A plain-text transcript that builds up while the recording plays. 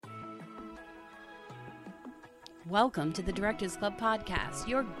Welcome to the Directors Club podcast,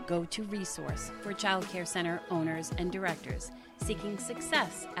 your go-to resource for child care center owners and directors seeking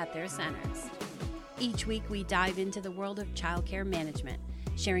success at their centers. Each week, we dive into the world of child care management,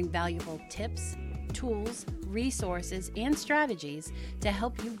 sharing valuable tips, tools, resources, and strategies to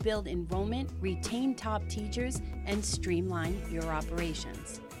help you build enrollment, retain top teachers, and streamline your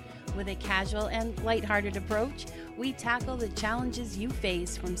operations. With a casual and lighthearted approach, we tackle the challenges you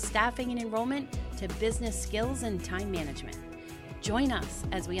face from staffing and enrollment to business skills and time management. Join us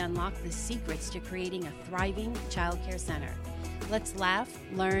as we unlock the secrets to creating a thriving child care center. Let's laugh,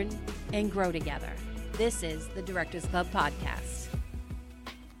 learn, and grow together. This is the Directors Club podcast.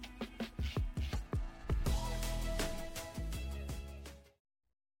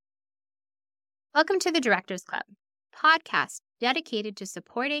 Welcome to the Directors Club, podcast dedicated to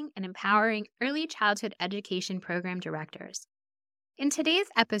supporting and empowering early childhood education program directors. In today's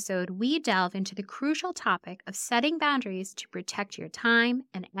episode, we delve into the crucial topic of setting boundaries to protect your time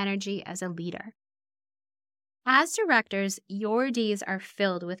and energy as a leader. As directors, your days are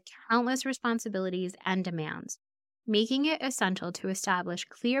filled with countless responsibilities and demands, making it essential to establish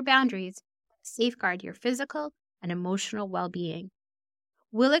clear boundaries that safeguard your physical and emotional well-being.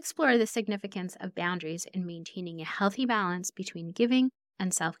 We'll explore the significance of boundaries in maintaining a healthy balance between giving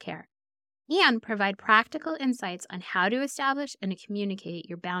and self-care, and provide practical insights on how to establish and communicate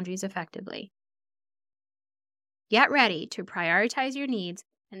your boundaries effectively. Get ready to prioritize your needs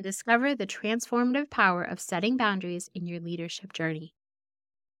and discover the transformative power of setting boundaries in your leadership journey.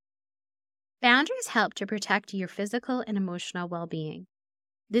 Boundaries help to protect your physical and emotional well-being.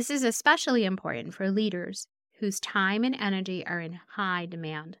 This is especially important for leaders whose time and energy are in high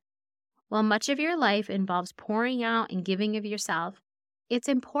demand. While much of your life involves pouring out and giving of yourself, it's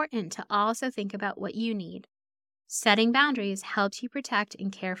important to also think about what you need. Setting boundaries helps you protect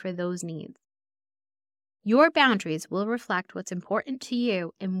and care for those needs. Your boundaries will reflect what's important to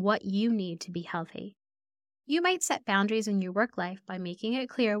you and what you need to be healthy. You might set boundaries in your work life by making it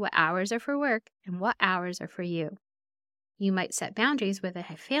clear what hours are for work and what hours are for you. You might set boundaries with a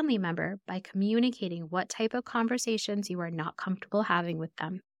family member by communicating what type of conversations you are not comfortable having with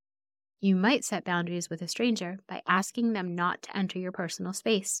them. You might set boundaries with a stranger by asking them not to enter your personal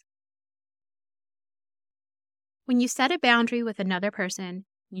space. When you set a boundary with another person,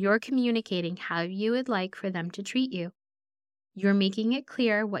 you're communicating how you would like for them to treat you. You're making it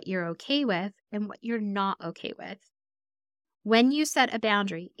clear what you're okay with and what you're not okay with. When you set a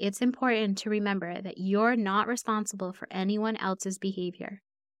boundary, it's important to remember that you're not responsible for anyone else's behavior.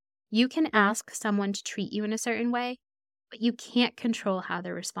 You can ask someone to treat you in a certain way, but you can't control how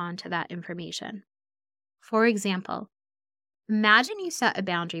they respond to that information. For example, imagine you set a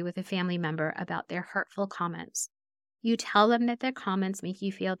boundary with a family member about their hurtful comments. You tell them that their comments make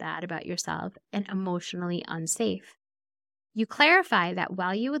you feel bad about yourself and emotionally unsafe. You clarify that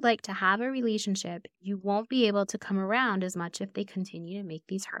while you would like to have a relationship, you won't be able to come around as much if they continue to make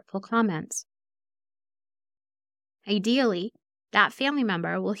these hurtful comments. Ideally, that family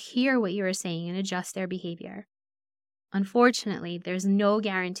member will hear what you are saying and adjust their behavior. Unfortunately, there's no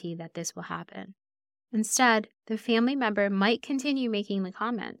guarantee that this will happen. Instead, the family member might continue making the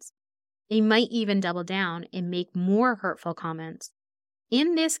comments. They might even double down and make more hurtful comments.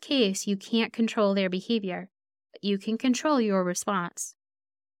 In this case, you can't control their behavior, but you can control your response.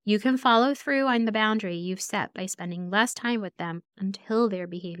 You can follow through on the boundary you've set by spending less time with them until their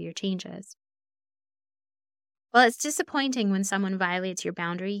behavior changes. While it's disappointing when someone violates your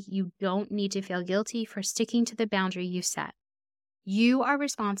boundary, you don't need to feel guilty for sticking to the boundary you set. You are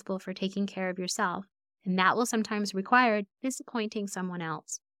responsible for taking care of yourself, and that will sometimes require disappointing someone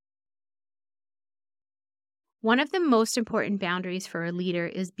else. One of the most important boundaries for a leader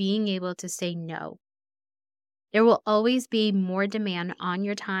is being able to say no. There will always be more demand on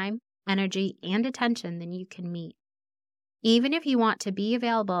your time, energy, and attention than you can meet. Even if you want to be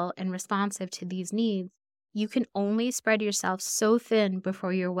available and responsive to these needs, you can only spread yourself so thin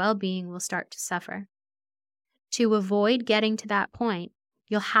before your well-being will start to suffer. To avoid getting to that point,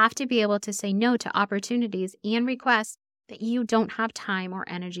 you'll have to be able to say no to opportunities and requests that you don't have time or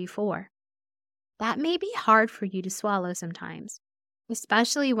energy for. That may be hard for you to swallow sometimes,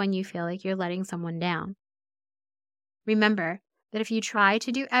 especially when you feel like you're letting someone down. Remember that if you try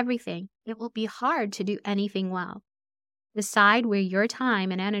to do everything, it will be hard to do anything well. Decide where your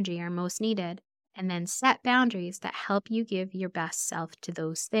time and energy are most needed, and then set boundaries that help you give your best self to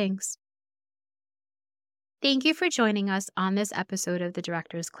those things. Thank you for joining us on this episode of the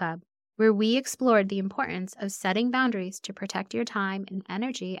Directors Club, where we explored the importance of setting boundaries to protect your time and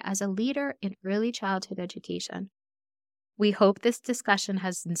energy as a leader in early childhood education. We hope this discussion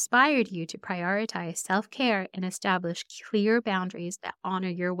has inspired you to prioritize self-care and establish clear boundaries that honor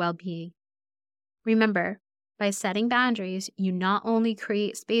your well-being. Remember, by setting boundaries, you not only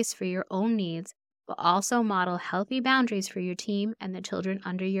create space for your own needs, but also model healthy boundaries for your team and the children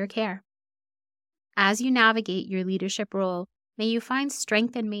under your care. As you navigate your leadership role, may you find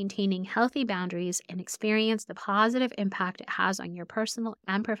strength in maintaining healthy boundaries and experience the positive impact it has on your personal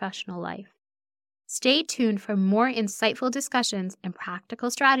and professional life. Stay tuned for more insightful discussions and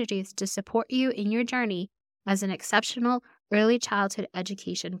practical strategies to support you in your journey as an exceptional early childhood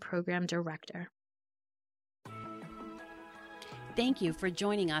education program director. Thank you for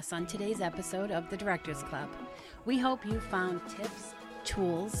joining us on today's episode of the Directors Club. We hope you found tips,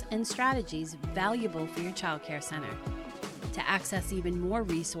 tools, and strategies valuable for your childcare center. To access even more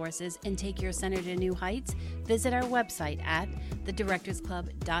resources and take your center to new heights, visit our website at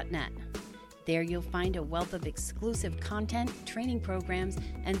thedirectorsclub.net. There you'll find a wealth of exclusive content, training programs,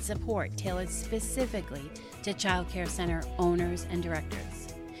 and support tailored specifically to childcare center owners and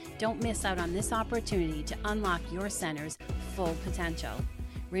directors. Don't miss out on this opportunity to unlock your center's full potential.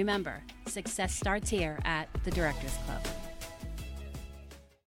 Remember, success starts here at the Directors Club.